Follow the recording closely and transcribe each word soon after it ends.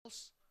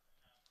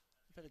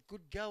They've had a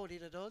good go at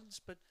it at odds,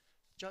 but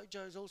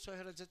Jojo's also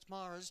had its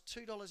admirers.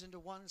 $2 into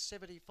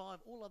 175.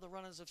 All other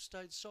runners have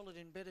stayed solid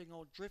in betting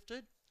or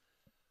drifted.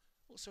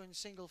 Also in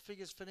single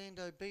figures,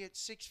 Fernando B at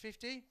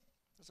 $6.50.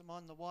 Doesn't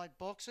mind the wide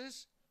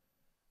boxes.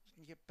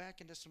 Can get back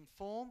into some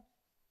form.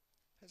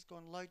 Has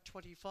gone low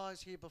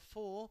 25s here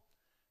before.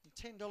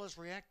 And $10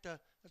 Reactor.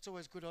 That's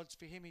always good odds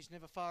for him. He's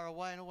never far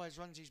away and always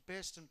runs his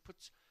best and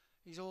puts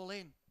his all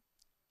in.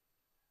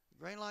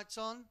 Green light's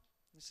on.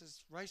 This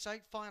is race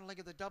 8, final leg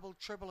of the double,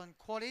 treble and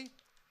quaddie.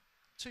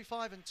 2,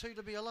 5 and 2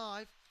 to be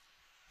alive.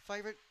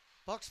 Favourite,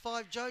 box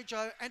 5,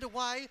 Jojo, and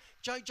away.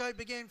 Jojo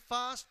began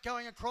fast,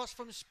 going across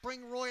from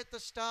Spring Roy at the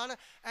starter,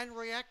 and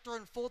Reactor,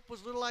 and fourth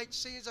was Little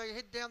HC as they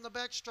head down the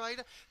back straight.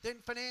 Then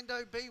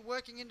Fernando B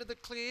working into the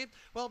clear.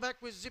 Well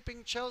back was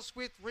Zipping Chelsea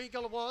with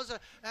Regal was,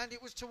 and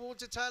it was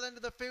towards the tail end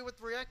of the field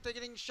with Reactor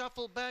getting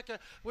shuffled back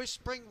with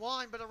Spring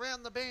Wine, but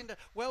around the bend,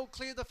 well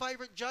clear the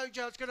favourite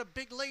Jojo. It's got a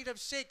big lead of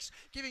 6.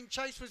 Giving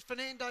chase was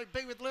Fernando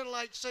B with Little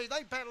HC.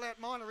 They battle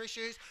out minor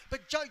issues,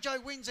 but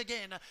Jojo wins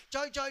again.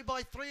 Jojo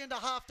by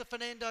 3.5 to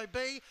Fernando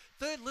B.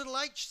 Third, Little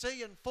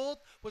HC, and fourth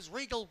was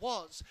Regal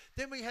was.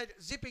 Then we had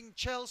Zipping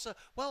Chelsea.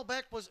 Well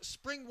back was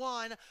Spring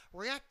Wine.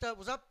 Reactor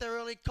was up there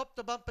early, copped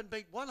the bump and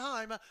beat one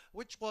home,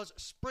 which was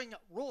Spring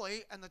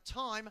Roy, and the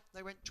time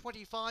they went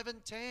 25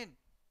 and 10.